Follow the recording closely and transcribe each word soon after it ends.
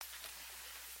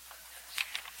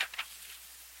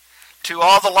To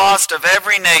all the lost of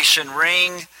every nation,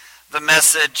 ring the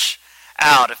message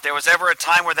out. If there was ever a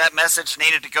time where that message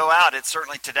needed to go out, it's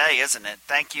certainly today, isn't it?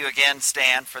 Thank you again,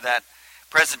 Stan, for that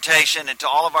presentation. And to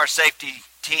all of our safety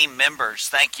team members,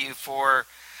 thank you for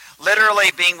literally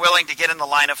being willing to get in the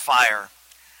line of fire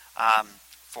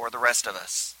for the rest of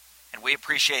us. And we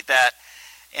appreciate that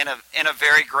in a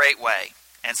very great way.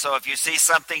 And so if you see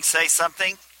something, say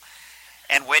something.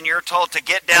 And when you're told to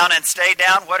get down and stay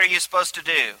down, what are you supposed to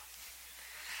do?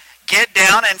 Get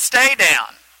down and stay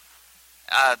down.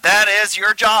 That is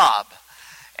your job.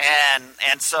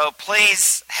 And so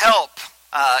please help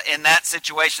in that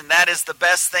situation. That is the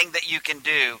best thing that you can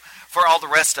do for all the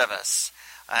rest of us.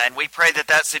 And we pray that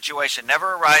that situation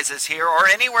never arises here or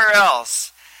anywhere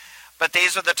else. But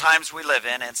these are the times we live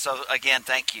in. And so again,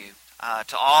 thank you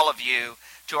to all of you,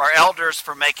 to our elders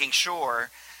for making sure,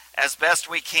 as best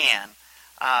we can,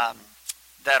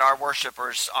 that our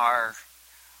worshipers are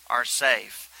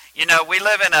safe. You know, we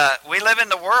live in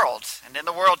the world, and in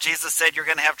the world Jesus said you're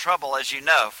going to have trouble, as you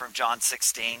know, from John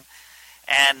 16.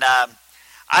 And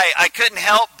I couldn't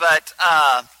help but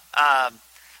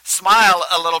smile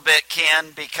a little bit,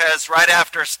 Ken, because right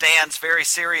after Stan's very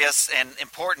serious and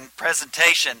important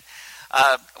presentation,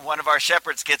 one of our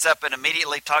shepherds gets up and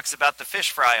immediately talks about the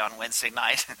fish fry on Wednesday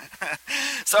night.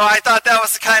 So I thought that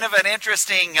was kind of an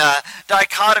interesting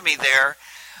dichotomy there.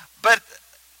 But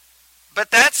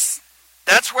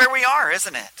that's where we are,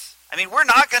 isn't it? I mean, we're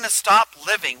not going to stop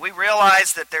living. We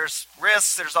realize that there's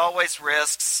risks. There's always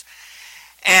risks,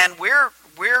 and we're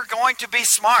going to be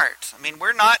smart. I mean,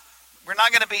 we're not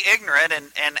going to be ignorant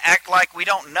and act like we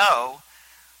don't know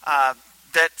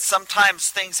that sometimes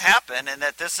things happen, and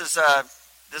that this is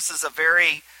a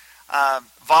very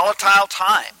volatile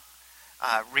time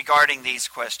regarding these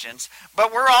questions.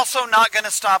 But we're also not going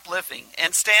to stop living.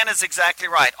 And Stan is exactly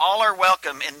right. All are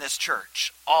welcome in this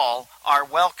church. All are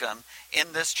welcome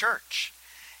in this church.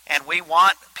 And we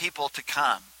want people to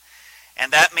come.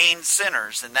 And that means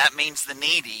sinners, and that means the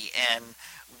needy. And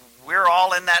we're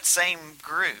all in that same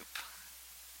group.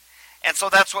 And so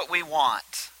that's what we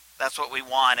want. That's what we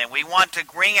want. And we want to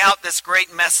bring out this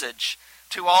great message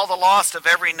to all the lost of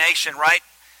every nation, right,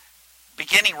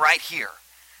 beginning right here.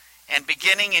 And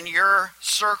beginning in your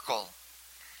circle.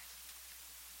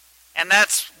 And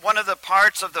that's one of the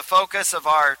parts of the focus of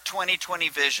our 2020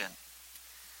 vision.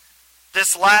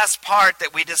 This last part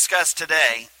that we discussed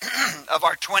today of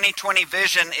our 2020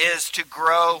 vision is to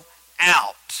grow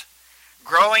out.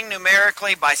 Growing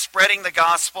numerically by spreading the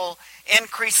gospel,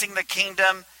 increasing the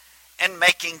kingdom, and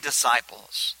making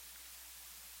disciples.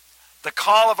 The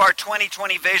call of our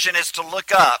 2020 vision is to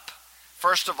look up,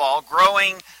 first of all,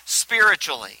 growing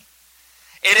spiritually.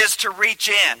 It is to reach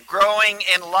in, growing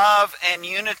in love and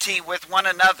unity with one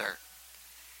another.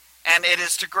 And it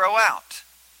is to grow out,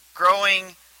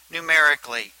 growing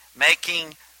numerically,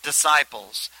 making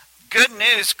disciples. Good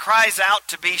news cries out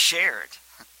to be shared.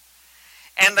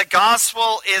 And the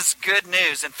gospel is good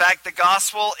news. In fact, the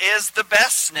gospel is the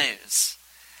best news.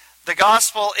 The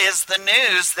gospel is the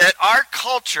news that our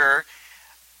culture,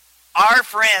 our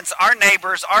friends, our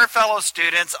neighbors, our fellow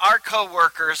students, our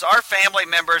co-workers, our family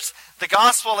members, the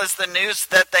gospel is the news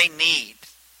that they need.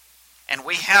 And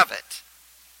we have it.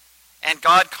 And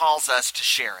God calls us to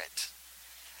share it.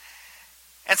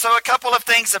 And so a couple of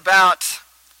things about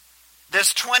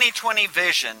this 2020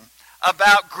 vision,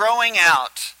 about growing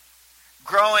out,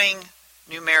 growing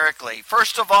numerically.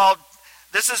 First of all,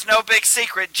 this is no big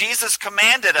secret. Jesus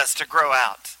commanded us to grow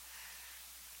out.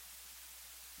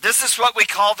 This is what we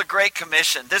call the Great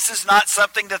Commission. This is not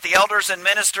something that the elders and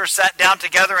ministers sat down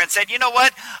together and said, you know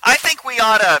what, I think we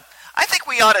ought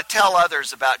to tell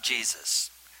others about Jesus.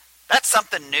 That's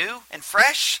something new and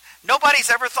fresh.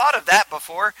 Nobody's ever thought of that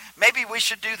before. Maybe we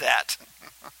should do that.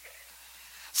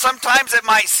 Sometimes it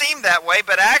might seem that way,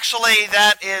 but actually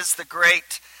that is the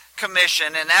Great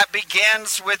Commission, and that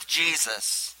begins with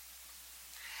Jesus.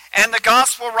 And the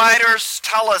gospel writers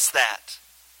tell us that.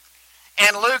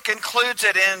 And Luke includes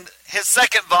it in his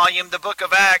second volume, the book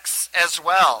of Acts, as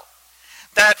well.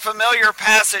 That familiar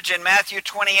passage in Matthew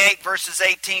 28, verses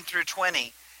 18 through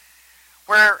 20,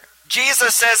 where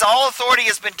Jesus says, all authority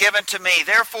has been given to me,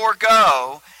 therefore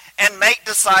go and make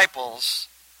disciples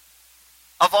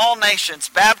of all nations,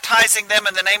 baptizing them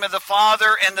in the name of the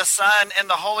Father and the Son and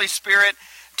the Holy Spirit,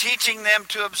 teaching them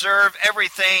to observe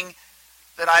everything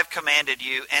that I've commanded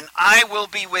you, and I will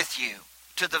be with you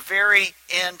to the very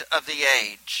end of the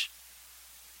age.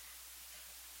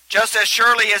 Just as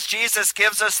surely as Jesus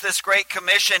gives us this great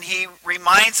commission, he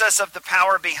reminds us of the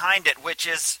power behind it, which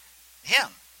is him.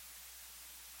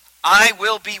 I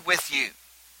will be with you.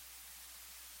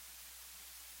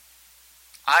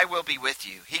 I will be with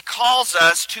you. He calls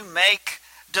us to make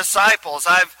disciples.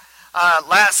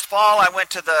 Last fall I went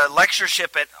to the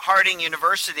lectureship at Harding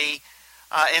University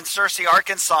in Searcy,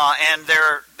 Arkansas, and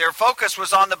their focus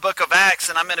was on the book of Acts,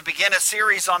 and I'm going to begin a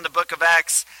series on the book of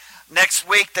Acts next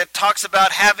week that talks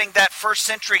about having that first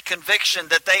century conviction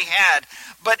that they had,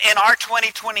 but in our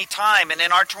 2020 time and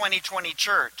in our 2020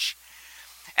 church.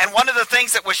 And one of the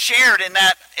things that was shared in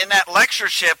that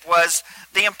lectureship was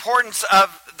the importance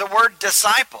of the word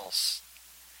disciples.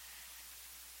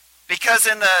 Because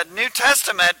in the New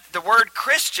Testament, the word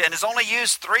Christian is only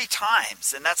used 3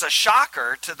 times, and that's a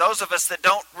shocker to those of us that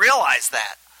don't realize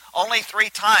that. Only 3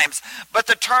 times. But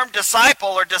the term disciple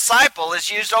or disciple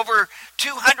is used over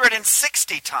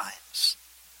 260 times.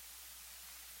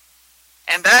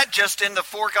 And that just in the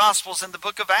 4 Gospels in the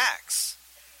book of Acts.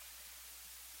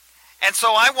 And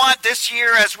so I want this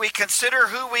year, as we consider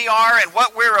who we are and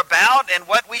what we're about and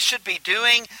what we should be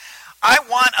doing, I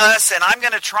want us, and I'm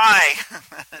going to try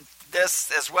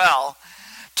this as well,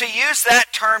 to use that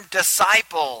term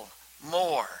disciple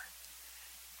more.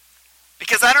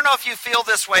 Because I don't know if you feel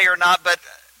this way or not, but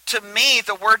to me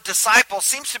the word disciple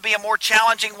seems to be a more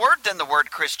challenging word than the word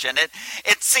Christian.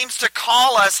 It seems to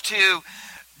call us to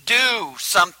do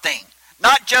something.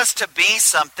 Not just to be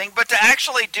something, but to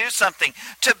actually do something.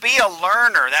 To be a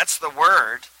learner, that's the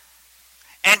word.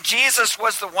 And Jesus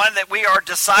was the one that we are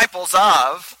disciples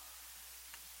of.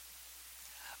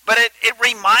 But it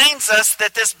reminds us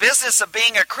that this business of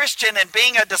being a Christian and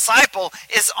being a disciple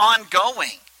is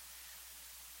ongoing.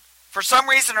 For some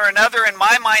reason or another, in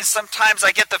my mind, sometimes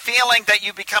I get the feeling that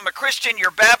you become a Christian,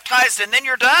 you're baptized, and then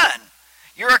you're done.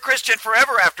 You're a Christian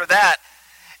forever after that.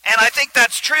 And I think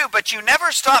that's true, but you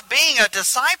never stop being a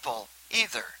disciple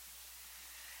either.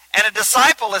 And a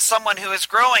disciple is someone who is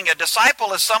growing. A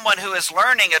disciple is someone who is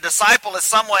learning. A disciple is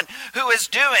someone who is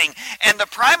doing. And the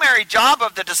primary job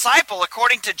of the disciple,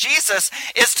 according to Jesus,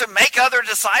 is to make other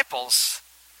disciples,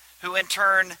 who in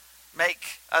turn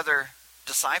make other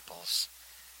disciples.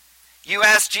 You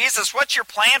ask Jesus, what's your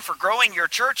plan for growing your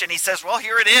church? And he says, well,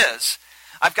 here it is.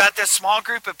 I've got this small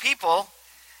group of people,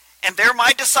 and they're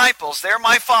my disciples, they're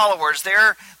my followers,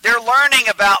 they're learning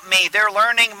about me, they're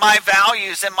learning my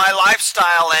values and my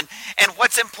lifestyle and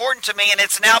what's important to me, and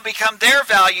it's now become their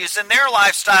values and their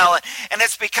lifestyle, and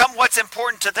it's become what's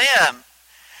important to them.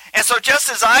 And so just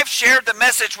as I've shared the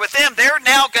message with them, they're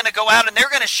now going to go out and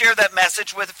they're going to share that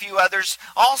message with a few others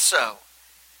also,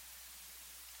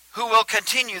 who will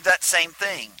continue that same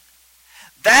thing.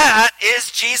 That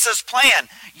is Jesus' plan.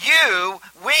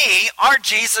 We are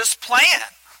Jesus' plan.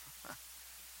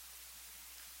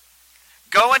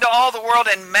 Go into all the world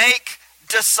and make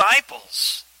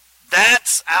disciples.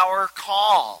 That's our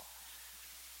call.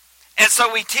 And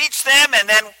so we teach them, and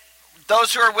then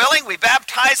those who are willing, we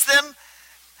baptize them,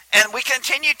 and we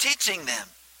continue teaching them.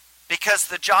 Because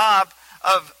the job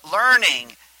of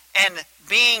learning and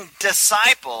being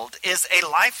discipled is a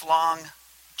lifelong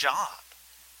job.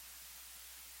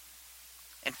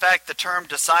 In fact, the term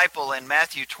disciple in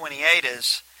Matthew 28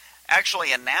 is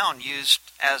actually a noun used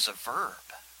as a verb.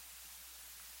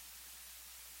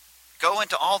 Go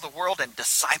into all the world and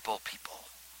disciple people.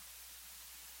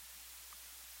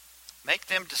 Make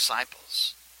them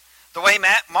disciples. The way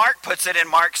Mark puts it in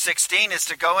Mark 16 is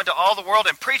to go into all the world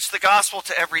and preach the gospel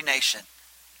to every nation.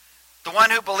 The one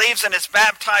who believes and is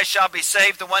baptized shall be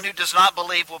saved. The one who does not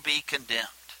believe will be condemned.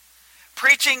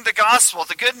 Preaching the gospel,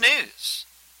 the good news.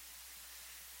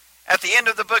 At the end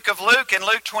of the book of Luke, in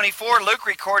Luke 24, Luke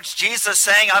records Jesus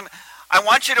saying, I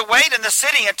want you to wait in the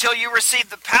city until you receive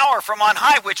the power from on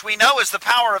high, which we know is the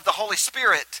power of the Holy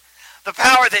Spirit. The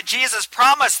power that Jesus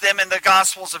promised them in the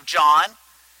Gospels of John.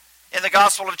 In the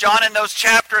Gospel of John, in those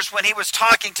chapters when he was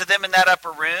talking to them in that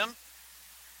upper room.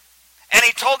 And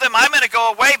he told them, I'm going to go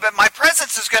away, but my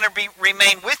presence is going to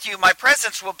remain with you. My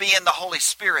presence will be in the Holy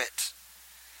Spirit.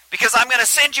 Because I'm going to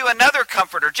send you another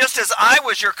comforter. Just as I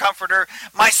was your comforter,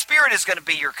 my Spirit is going to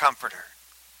be your comforter.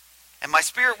 And my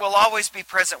Spirit will always be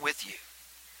present with you.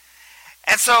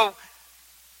 And so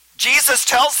Jesus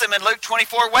tells them in Luke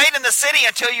 24, wait in the city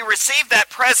until you receive that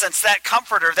presence, that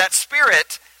comforter, that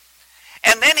Spirit.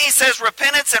 And then he says,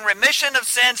 repentance and remission of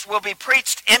sins will be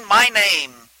preached in my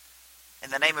name,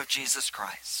 in the name of Jesus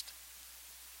Christ.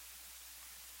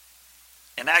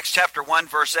 In Acts chapter 1,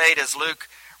 verse 8, as Luke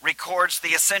records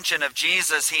the ascension of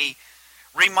Jesus, he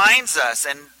reminds us,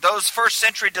 and those first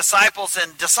century disciples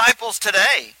and disciples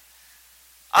today,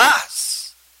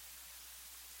 us,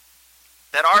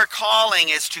 that our calling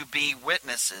is to be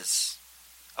witnesses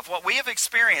of what we have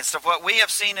experienced, of what we have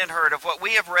seen and heard, of what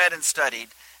we have read and studied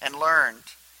and learned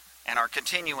and are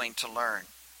continuing to learn.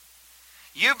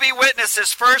 You be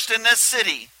witnesses first in this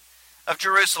city of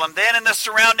Jerusalem, then in the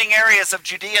surrounding areas of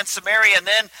Judea and Samaria, and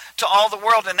then to all the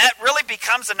world. And that really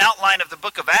becomes an outline of the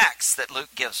book of Acts that Luke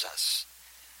gives us.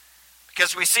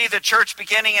 Because we see the church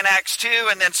beginning in Acts 2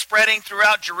 and then spreading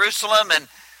throughout Jerusalem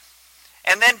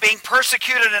and then being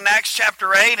persecuted in Acts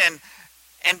chapter 8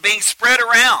 and being spread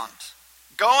around,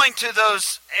 going to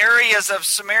those areas of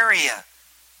Samaria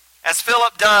as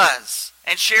Philip does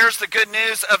and shares the good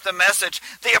news of the message.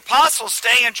 The apostles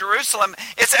stay in Jerusalem.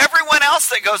 It's everyone else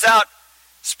that goes out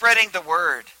spreading the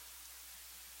word,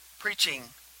 preaching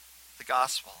the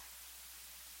gospel.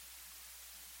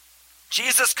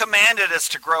 Jesus commanded us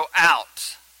to grow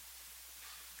out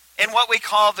in what we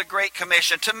call the Great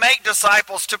Commission, to make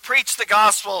disciples, to preach the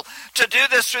gospel, to do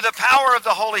this through the power of the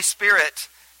Holy Spirit,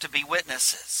 to be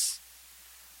witnesses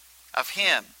of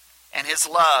Him and His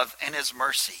love and His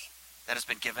mercy that has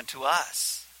been given to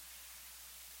us.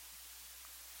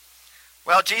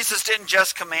 Well, Jesus didn't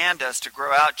just command us to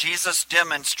grow out. Jesus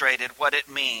demonstrated what it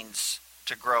means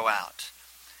to grow out.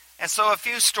 And so a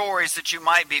few stories that you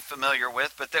might be familiar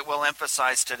with, but that we'll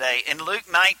emphasize today. In Luke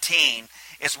 19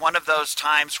 is one of those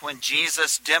times when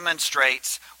Jesus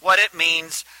demonstrates what it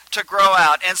means to grow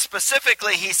out. And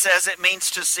specifically, he says it means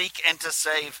to seek and to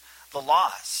save the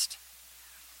lost.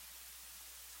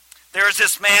 There is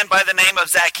this man by the name of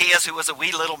Zacchaeus who was a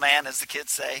wee little man, as the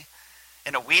kids say.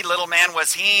 And a wee little man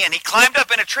was he, and he climbed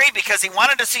up in a tree because he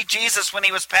wanted to see Jesus when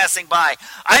he was passing by.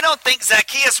 I don't think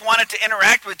Zacchaeus wanted to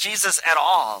interact with Jesus at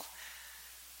all.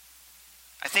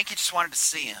 I think he just wanted to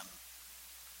see him.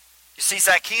 You see,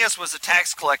 Zacchaeus was a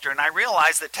tax collector, and I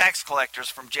realize that tax collectors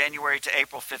from January to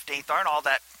April 15th aren't all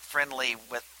that friendly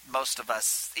with most of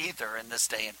us either in this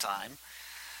day and time.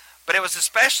 But it was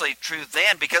especially true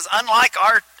then because unlike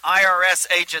our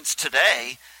IRS agents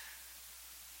today,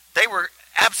 they were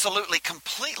absolutely,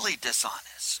 completely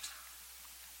dishonest.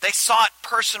 They sought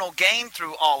personal gain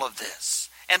through all of this,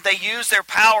 and they used their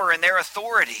power and their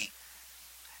authority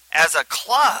as a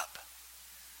club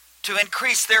to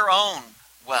increase their own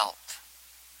wealth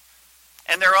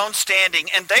and their own standing,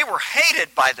 and they were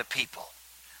hated by the people.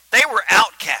 They were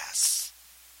outcasts.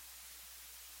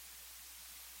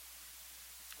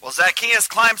 Well, Zacchaeus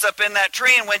climbs up in that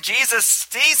tree, and when Jesus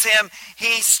sees him,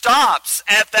 he stops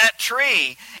at that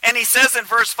tree. And he says in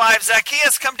verse 5,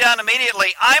 Zacchaeus, come down immediately.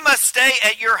 I must stay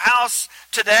at your house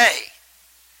today.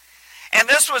 And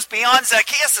this was beyond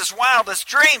Zacchaeus' wildest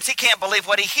dreams. He can't believe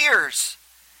what he hears.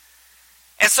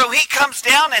 And so he comes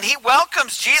down and he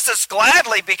welcomes Jesus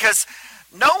gladly because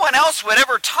no one else would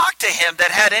ever talk to him that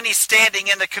had any standing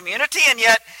in the community. And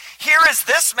yet here is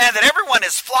this man that everyone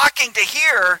is flocking to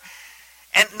hear.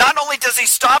 And not only does he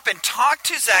stop and talk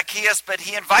to Zacchaeus, but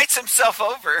he invites himself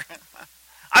over.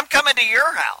 I'm coming to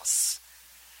your house.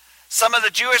 Some of the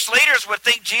Jewish leaders would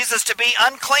think Jesus to be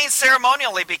unclean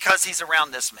ceremonially because he's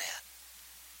around this man.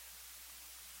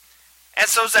 And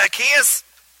so Zacchaeus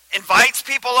invites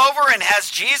people over and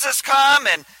has Jesus come,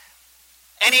 and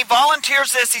he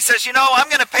volunteers this. He says, I'm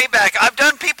going to pay back. I've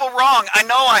done people wrong. I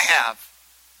know I have.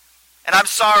 And I'm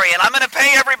sorry, and I'm going to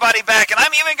pay everybody back, and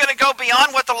I'm even going to go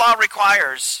beyond what the law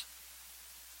requires.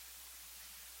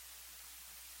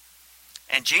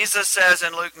 And Jesus says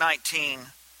in Luke 19,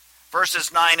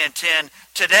 verses 9 and 10,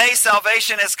 today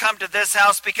salvation has come to this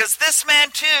house because this man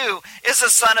too is a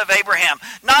son of Abraham.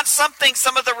 Not something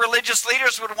some of the religious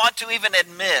leaders would want to even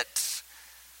admit.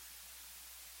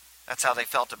 That's how they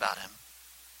felt about him.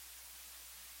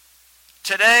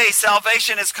 Today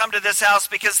salvation has come to this house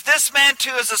because this man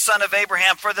too is a son of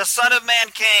Abraham. For the Son of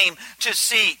Man came to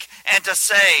seek and to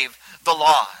save the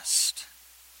lost.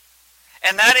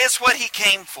 And that is what he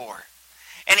came for.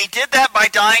 And he did that by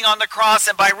dying on the cross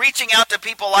and by reaching out to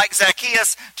people like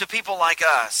Zacchaeus, to people like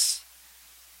us.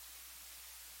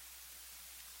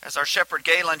 As our shepherd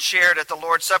Galen shared at the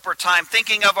Lord's Supper time,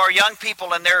 thinking of our young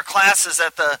people and their classes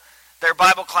their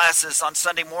Bible classes on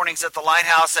Sunday mornings at the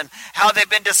Lighthouse, and how they've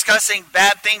been discussing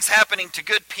bad things happening to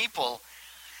good people.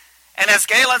 And as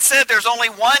Galen said, there's only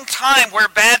one time where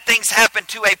bad things happen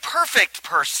to a perfect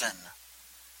person,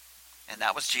 and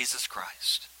that was Jesus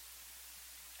Christ.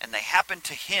 And they happened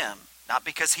to him, not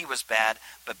because he was bad,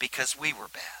 but because we were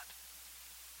bad.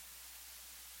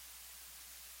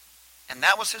 And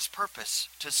that was his purpose,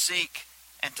 to seek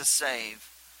and to save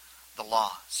the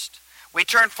lost. We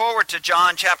turn forward to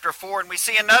John chapter 4, and we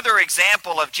see another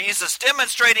example of Jesus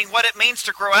demonstrating what it means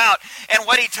to grow out. And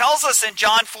what he tells us in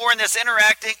John 4 in this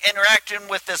interaction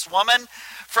with this woman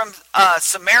from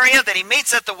Samaria that he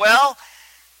meets at the well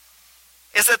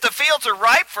is that the fields are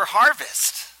ripe for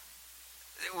harvest.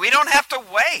 We don't have to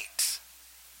wait.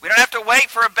 We don't have to wait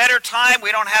for a better time.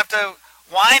 We don't have to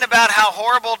whine about how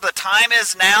horrible the time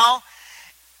is now,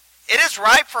 it is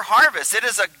ripe for harvest. It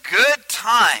is a good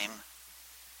time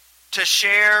to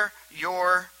share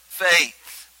your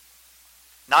faith.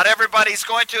 Not everybody's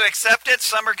going to accept it.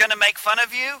 Some are going to make fun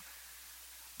of you.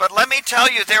 But let me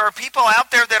tell you, there are people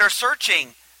out there that are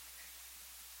searching.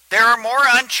 There are more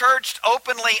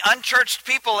openly unchurched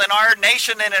people in our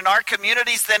nation and in our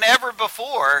communities than ever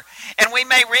before. And we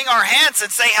may wring our hands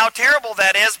and say how terrible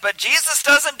that is, but Jesus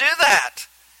doesn't do that.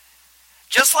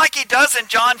 Just like he does in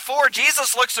John 4,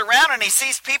 Jesus looks around and he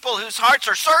sees people whose hearts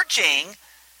are searching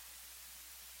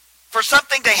for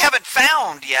something they haven't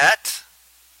found yet.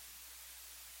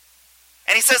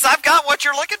 And he says, I've got what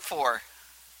you're looking for.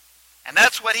 And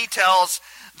that's what he tells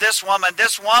this woman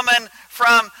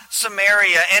from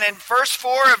Samaria. And in verse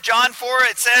 4 of John 4,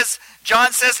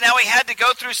 John says now he had to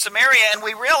go through Samaria, and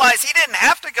we realize he didn't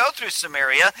have to go through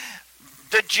Samaria.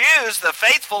 The Jews, the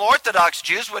faithful Orthodox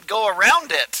Jews, would go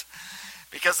around it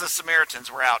because the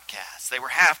Samaritans were outcasts. They were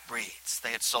half-breeds.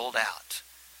 They had sold out.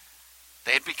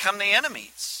 They had become the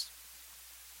enemies.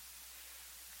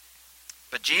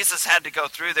 But Jesus had to go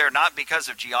through there not because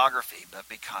of geography, but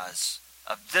because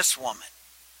of this woman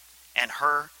and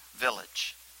her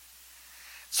village.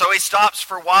 So he stops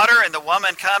for water, and the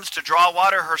woman comes to draw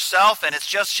water herself, and it's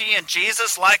just she and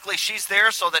Jesus. Likely she's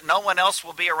there so that no one else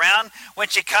will be around when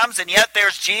she comes, and yet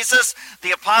there's Jesus.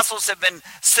 The apostles have been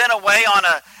sent away on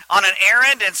an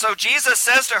errand, and so Jesus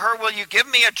says to her, will you give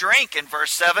me a drink, in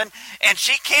verse 7, and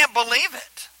she can't believe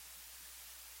it.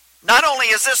 Not only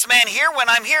is this man here when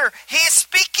I'm here, he's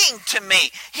speaking to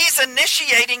me. He's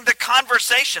initiating the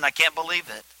conversation. I can't believe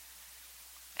it.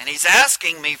 And he's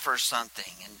asking me for something.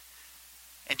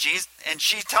 And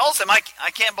she tells him, I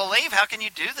can't believe, how can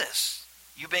you do this?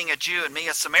 You being a Jew and me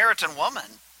a Samaritan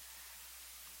woman.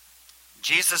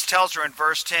 Jesus tells her in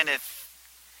verse 10,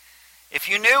 if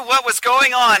you knew what was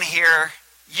going on here,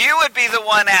 you would be the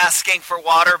one asking for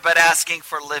water, but asking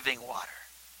for living water.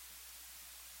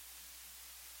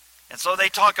 And so they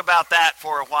talk about that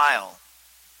for a while.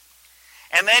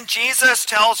 And then Jesus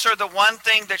tells her the one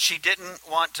thing that she didn't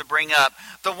want to bring up.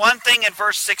 The one thing in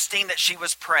verse 16 that she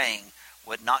was praying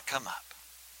would not come up.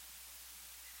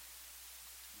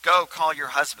 Go call your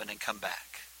husband and come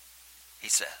back, he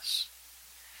says.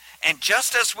 And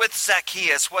just as with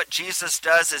Zacchaeus, what Jesus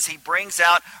does is he brings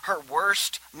out her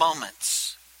worst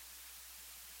moments.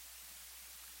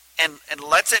 And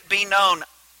lets it be known,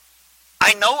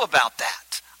 I know about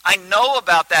that. I know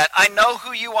about that. I know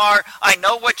who you are. I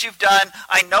know what you've done.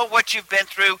 I know what you've been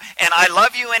through. And I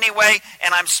love you anyway.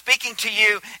 And I'm speaking to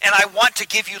you. And I want to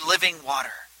give you living water.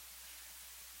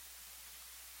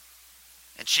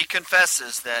 And she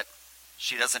confesses that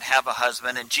she doesn't have a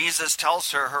husband. And Jesus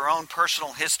tells her own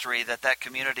personal history that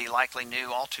community likely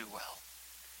knew all too well.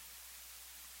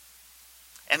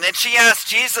 And then she asks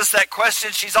Jesus that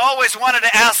question she's always wanted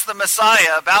to ask the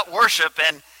Messiah about worship.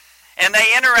 And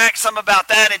they interact some about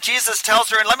that, and Jesus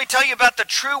tells her, and let me tell you about the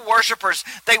true worshipers.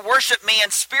 They worship me in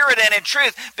spirit and in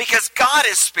truth because God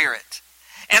is spirit.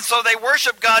 And so they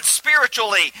worship God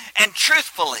spiritually and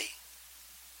truthfully.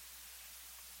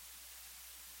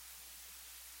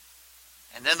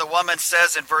 And then the woman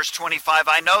says in verse 25,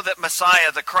 I know that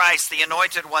Messiah, the Christ, the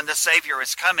anointed one, the Savior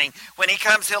is coming. When he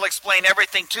comes, he'll explain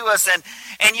everything to us.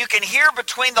 And you can hear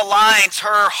between the lines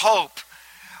her hope,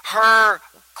 her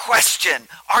question,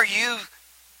 are you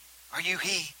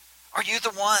he? Are you the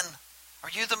one? Are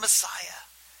you the Messiah?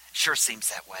 Sure seems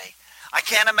that way. I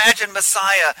can't imagine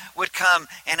Messiah would come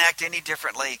and act any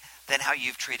differently than how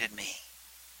you've treated me.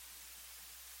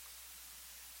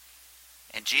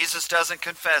 And Jesus doesn't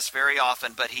confess very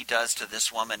often, but he does to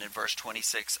this woman in verse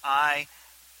 26. I,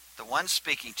 the one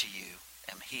speaking to you,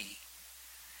 am he.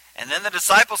 And then the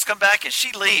disciples come back and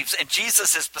she leaves and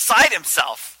Jesus is beside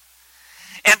himself.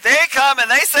 And they come and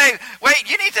they say, wait,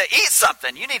 you need to eat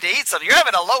something. You need to eat something. You're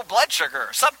having a low blood sugar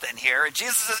or something here. And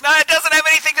Jesus says, no, it doesn't have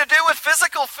anything to do with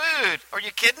physical food. Are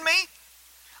you kidding me?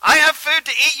 I have food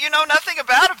to eat you know nothing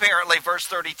about, apparently, verse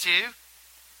 32.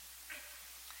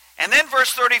 And then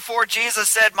verse 34, Jesus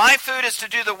said, my food is to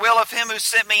do the will of him who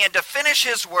sent me and to finish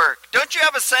his work. Don't you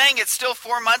have a saying, it's still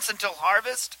 4 months until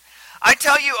harvest? I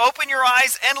tell you, open your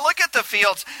eyes and look at the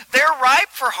fields. They're ripe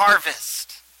for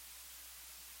harvest.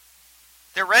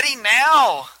 They're ready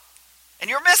now, and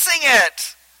you're missing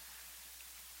it.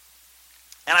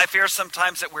 And I fear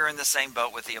sometimes that we're in the same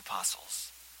boat with the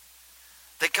apostles.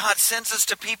 That God sends us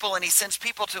to people, and he sends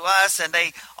people to us, and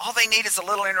all they need is a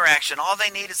little interaction. All they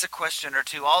need is a question or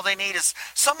two. All they need is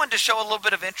someone to show a little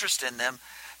bit of interest in them,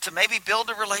 to maybe build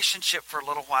a relationship for a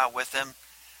little while with them.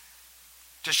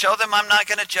 To show them I'm not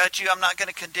going to judge you, I'm not going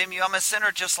to condemn you. I'm a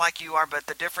sinner just like you are, but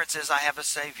the difference is I have a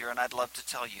Savior, and I'd love to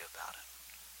tell you about it.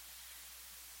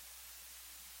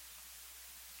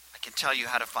 I can tell you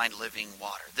how to find living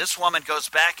water. This woman goes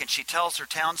back and she tells her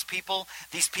townspeople,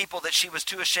 these people that she was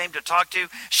too ashamed to talk to,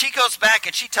 she goes back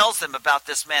and she tells them about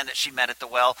this man that she met at the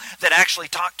well that actually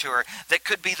talked to her, that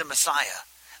could be the Messiah,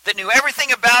 that knew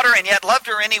everything about her and yet loved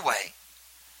her anyway.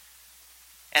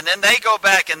 And then they go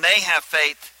back and they have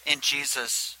faith in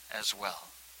Jesus as well.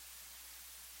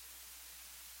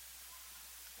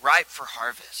 Ripe for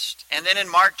harvest. And then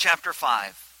in Mark chapter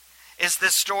 5 is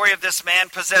this story of this man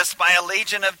possessed by a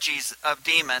legion of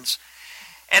demons.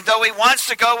 And though he wants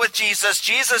to go with Jesus,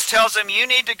 Jesus tells him, you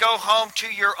need to go home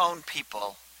to your own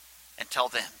people and tell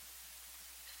them.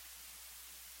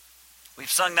 We've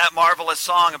sung that marvelous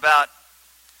song about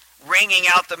ringing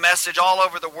out the message all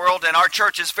over the world, and our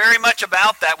church is very much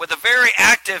about that, with a very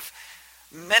active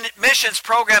missions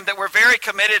program that we're very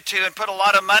committed to and put a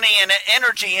lot of money and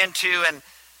energy into, and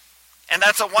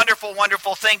that's a wonderful,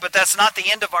 wonderful thing, but that's not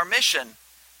the end of our mission,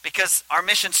 because our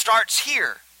mission starts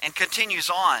here and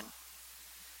continues on.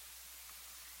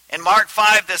 In Mark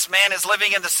 5, this man is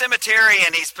living in the cemetery,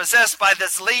 and he's possessed by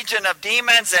this legion of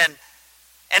demons,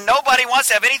 and nobody wants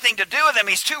to have anything to do with him.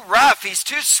 He's too rough, he's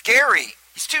too scary.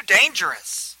 He's too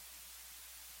dangerous.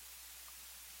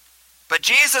 But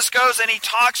Jesus goes and he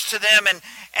talks to them and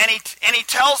he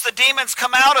tells the demons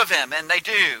come out of him, and they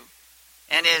do.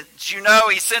 And as you know,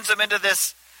 he sends them into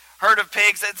this herd of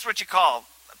pigs. That's what you call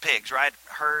pigs, right?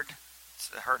 Herd.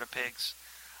 It's a herd of pigs.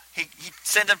 He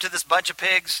sends them to this bunch of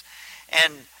pigs,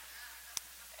 and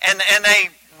they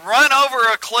run over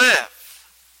a cliff.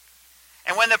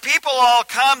 And when the people all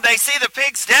come, they see the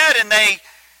pigs dead, and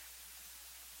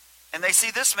they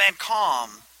see this man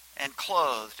calm and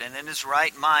clothed and in his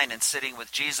right mind and sitting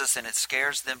with Jesus, and it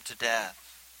scares them to death.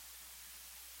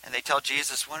 And they tell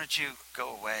Jesus, why don't you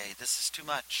go away? This is too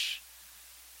much.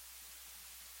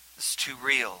 This is too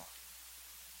real.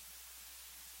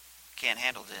 Can't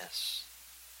handle this.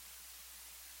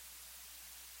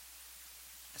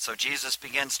 And so Jesus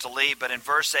begins to leave, but in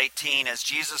verse 18, as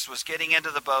Jesus was getting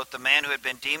into the boat, the man who had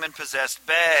been demon-possessed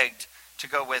begged to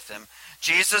go with him.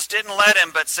 Jesus didn't let him,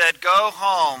 but said, go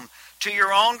home to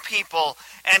your own people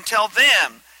and tell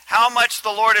them how much the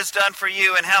Lord has done for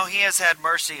you and how he has had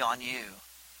mercy on you.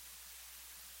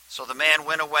 So the man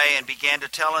went away and began to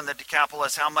tell in the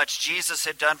Decapolis how much Jesus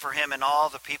had done for him, and all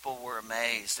the people were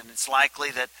amazed. And it's likely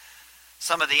that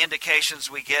some of the indications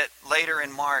we get later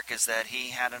in Mark is that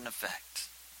he had an effect.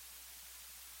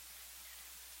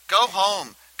 Go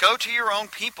home. Go to your own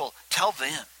people. Tell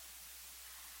them.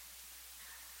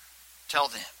 Tell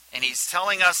them. And he's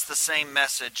telling us the same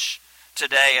message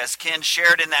today. As Ken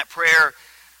shared in that prayer,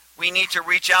 we need to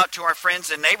reach out to our friends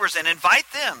and neighbors and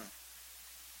invite them.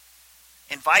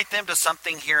 Invite them to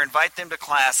something here. Invite them to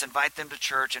class. Invite them to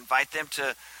church. Invite them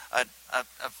to a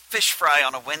fish fry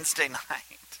on a Wednesday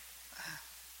night.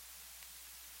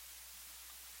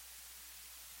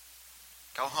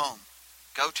 Go home.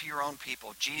 Go to your own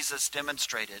people. Jesus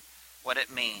demonstrated what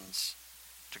it means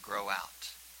to grow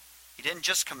out. He didn't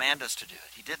just command us to do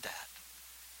it. He did that.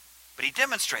 But he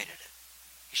demonstrated it.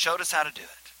 He showed us how to do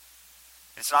it.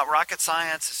 It's not rocket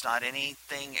science. It's not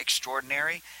anything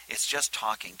extraordinary. It's just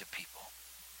talking to people.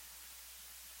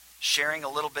 Sharing a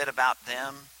little bit about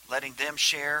them. Letting them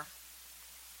share.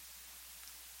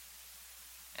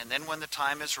 And then when the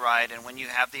time is right and when you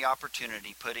have the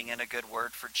opportunity, putting in a good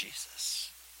word for Jesus.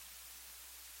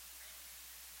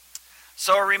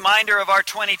 So a reminder of our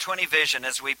 2020 vision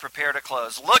as we prepare to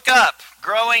close. Look up,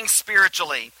 growing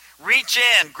spiritually. Reach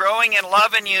in, growing in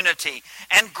love and unity.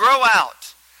 And grow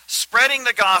out, spreading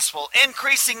the gospel,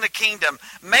 increasing the kingdom,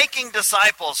 making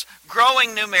disciples,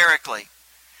 growing numerically.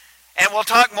 And we'll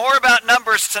talk more about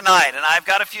numbers tonight. And I've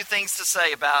got a few things to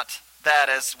say about that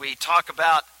as we talk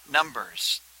about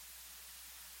numbers.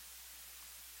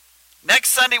 Next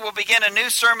Sunday, we'll begin a new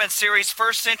sermon series,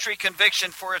 First Century Conviction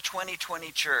for a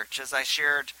 2020 Church, as I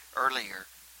shared earlier.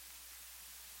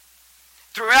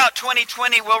 Throughout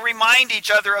 2020, we'll remind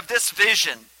each other of this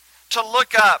vision, to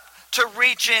look up, to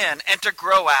reach in, and to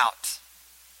grow out.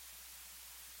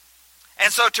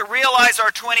 And so to realize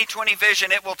our 2020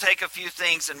 vision, it will take a few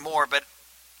things and more, but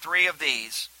 3 of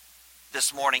these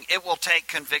this morning. It will take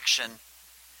conviction.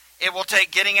 It will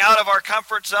take getting out of our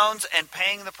comfort zones and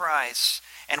paying the price.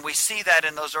 And we see that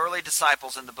in those early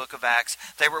disciples in the book of Acts.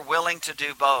 They were willing to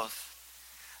do both.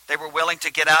 They were willing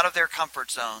to get out of their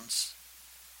comfort zones,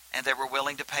 and they were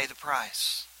willing to pay the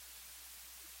price.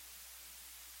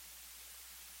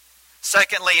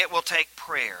 Secondly, it will take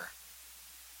prayer.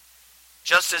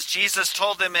 Just as Jesus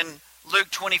told them in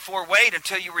Luke 24, wait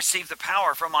until you receive the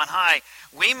power from on high.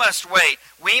 We must wait.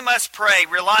 We must pray,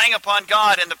 relying upon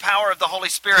God and the power of the Holy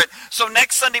Spirit. So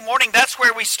next Sunday morning, that's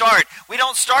where we start. We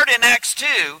don't start in Acts 2,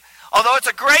 although it's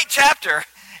a great chapter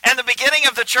and the beginning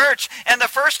of the church, and the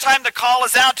first time the call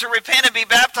is out to repent and be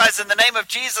baptized in the name of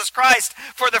Jesus Christ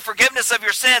for the forgiveness of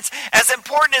your sins. As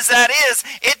important as that is,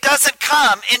 it doesn't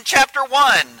come in chapter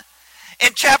 1.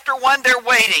 In chapter 1, they're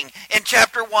waiting. In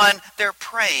chapter 1, they're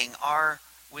praying. Are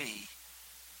we?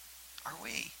 Are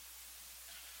we?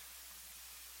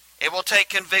 It will take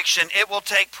conviction. It will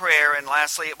take prayer. And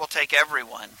lastly, it will take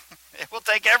everyone. It will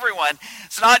take everyone.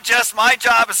 It's not just my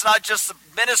job. It's not just the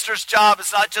minister's job.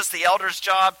 It's not just the elder's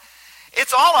job.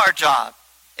 It's all our job.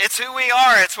 It's who we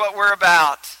are. It's what we're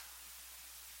about.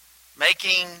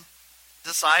 Making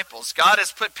disciples. God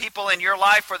has put people in your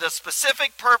life for the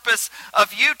specific purpose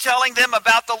of you telling them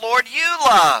about the Lord you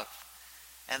love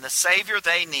and the Savior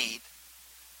they need.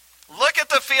 Look at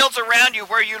the fields around you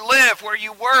where you live, where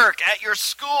you work, at your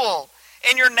school,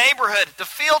 in your neighborhood. The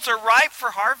fields are ripe for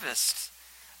harvest.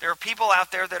 There are people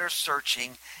out there that are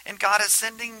searching, and God is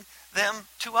sending them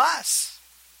to us.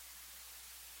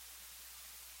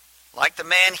 Like the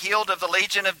man healed of the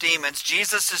legion of demons,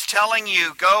 Jesus is telling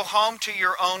you, go home to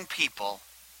your own people.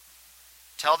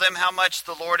 Tell them how much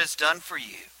the Lord has done for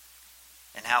you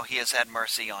and how he has had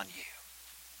mercy on you.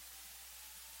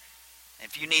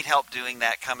 If you need help doing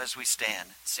that, come as we stand,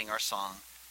 sing our song.